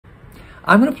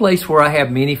I'm in a place where I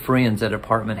have many friends at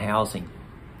apartment housing.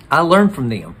 I learn from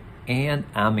them, and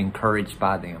I'm encouraged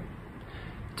by them.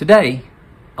 Today,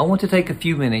 I want to take a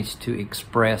few minutes to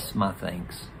express my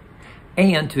thanks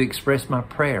and to express my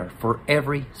prayer for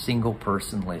every single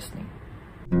person listening.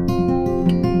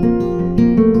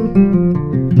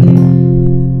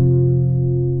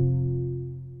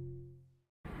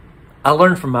 I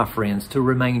learn from my friends to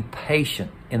remain patient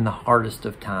in the hardest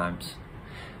of times.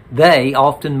 They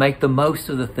often make the most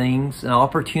of the things and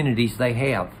opportunities they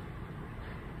have,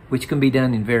 which can be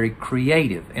done in very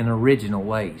creative and original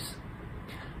ways.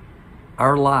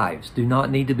 Our lives do not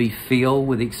need to be filled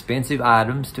with expensive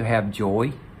items to have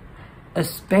joy,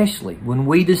 especially when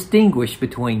we distinguish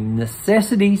between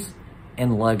necessities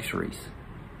and luxuries.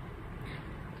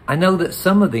 I know that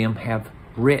some of them have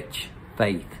rich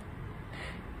faith.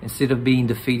 Instead of being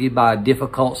defeated by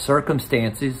difficult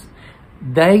circumstances,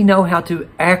 they know how to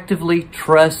actively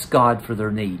trust God for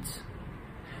their needs.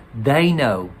 They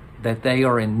know that they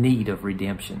are in need of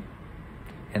redemption.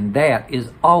 And that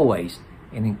is always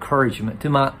an encouragement to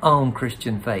my own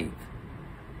Christian faith.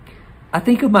 I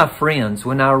think of my friends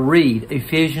when I read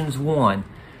Ephesians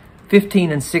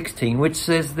 1:15 and 16, which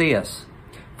says this,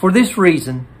 "For this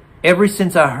reason, ever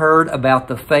since I heard about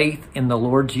the faith in the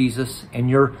Lord Jesus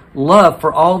and your love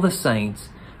for all the saints,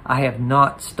 I have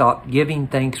not stopped giving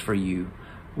thanks for you,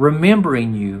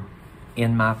 remembering you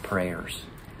in my prayers."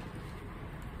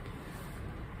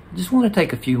 I just want to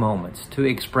take a few moments to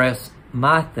express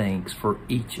my thanks for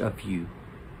each of you.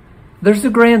 There's a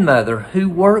grandmother who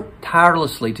worked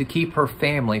tirelessly to keep her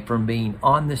family from being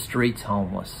on the streets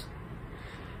homeless.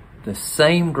 The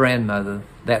same grandmother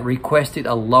that requested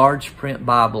a large print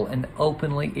Bible and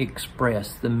openly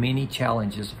expressed the many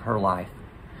challenges of her life.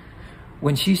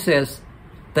 When she says,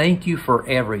 "Thank you for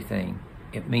everything,"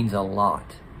 it means a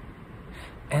lot.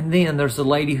 And then there's a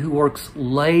lady who works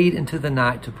late into the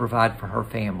night to provide for her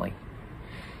family.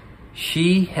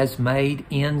 She has made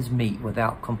ends meet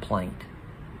without complaint,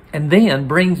 and then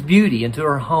brings beauty into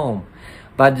her home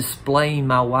by displaying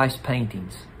my wife's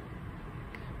paintings.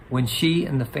 When she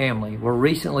and the family were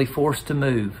recently forced to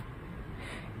move,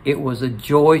 it was a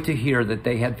joy to hear that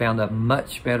they had found a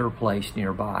much better place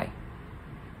nearby.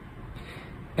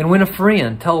 And when a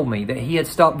friend told me that he had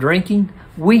stopped drinking,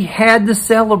 we had to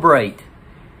celebrate,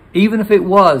 even if it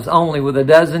was only with a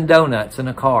dozen donuts and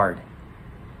a card.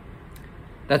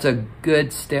 "That's a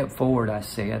good step forward," I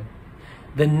said.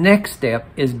 "The next step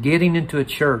is getting into a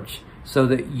church so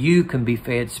that you can be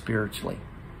fed spiritually."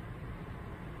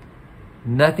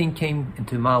 "Nothing came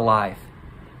into my life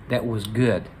that was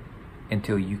good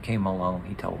until you came along,"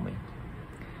 he told me.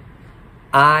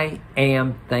 I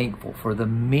am thankful for the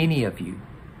many of you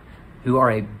who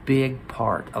are a big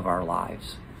part of our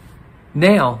lives.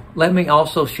 Now, let me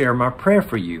also share my prayer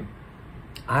for you.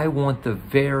 I want the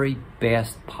very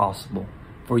best possible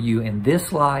for you in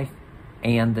this life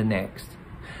and the next.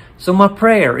 So my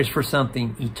prayer is for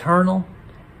something eternal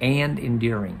and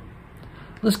enduring.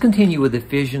 Let's continue with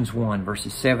Ephesians 1,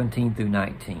 verses 17 through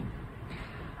 19.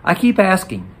 "I keep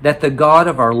asking that the God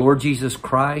of our Lord Jesus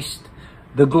Christ,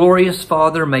 the glorious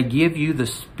Father, may give you the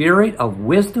spirit of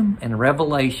wisdom and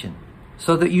revelation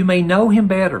so that you may know him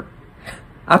better.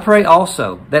 I pray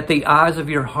also that the eyes of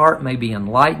your heart may be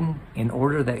enlightened in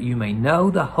order that you may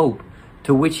know the hope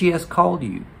to which he has called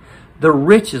you, the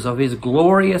riches of his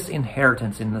glorious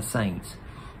inheritance in the saints,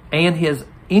 and his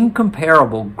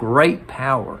incomparable great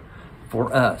power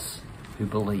for us who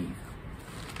believe."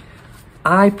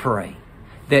 I pray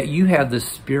that you have the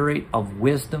spirit of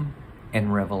wisdom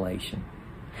and revelation.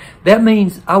 That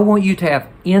means I want you to have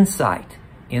insight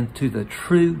into the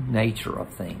true nature of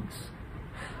things.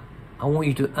 I want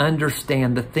you to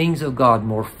understand the things of God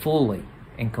more fully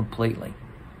and completely,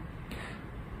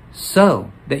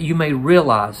 so that you may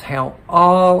realize how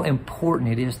all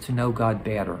important it is to know God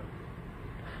better.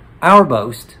 Our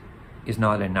boast is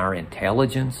not in our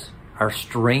intelligence, our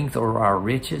strength, or our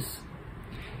riches.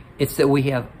 It's that we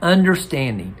have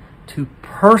understanding to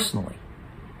personally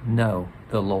know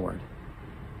the Lord.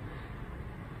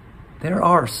 There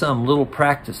are some little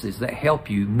practices that help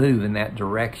you move in that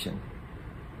direction.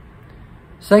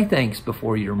 Say thanks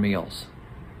before your meals.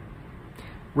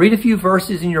 Read a few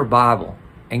verses in your Bible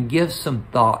and give some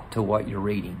thought to what you're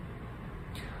reading.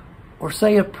 Or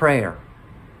say a prayer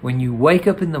when you wake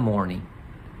up in the morning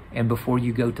and before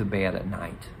you go to bed at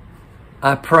night.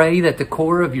 I pray that the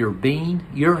core of your being,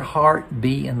 your heart,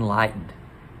 be enlightened,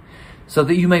 so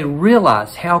that you may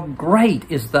realize how great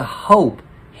is the hope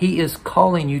he is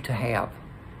calling you to have.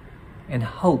 And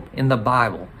hope in the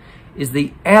Bible is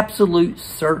the absolute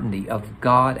certainty of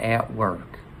God at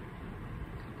work.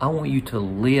 I want you to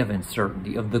live in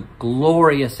certainty of the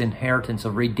glorious inheritance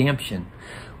of redemption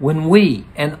when we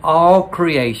and all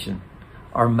creation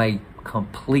are made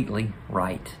completely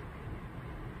right.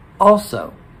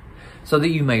 Also, so that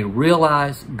you may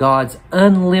realize God's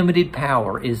unlimited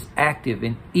power is active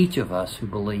in each of us who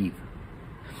believe.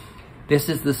 This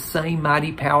is the same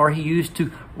mighty power He used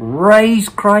to raise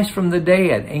Christ from the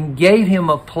dead and gave Him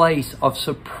a place of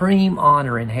supreme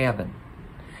honor in heaven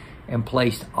and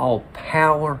placed all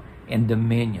power and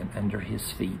dominion under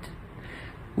His feet.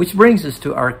 Which brings us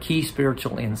to our key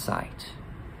spiritual insight.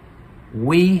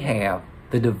 We have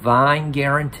the divine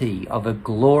guarantee of a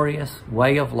glorious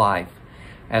way of life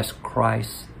as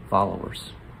Christ's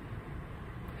followers.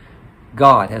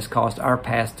 God has caused our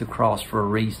paths to cross for a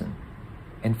reason,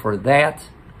 and for that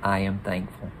I am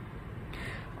thankful.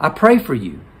 I pray for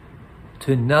you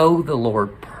to know the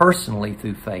Lord personally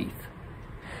through faith,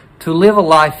 to live a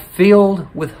life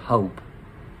filled with hope,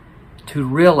 to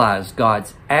realize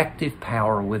God's active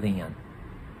power within.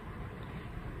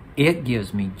 It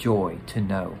gives me joy to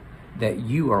know that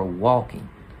you are walking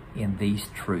in these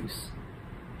truths.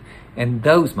 And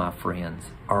those, my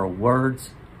friends, are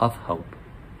words of hope.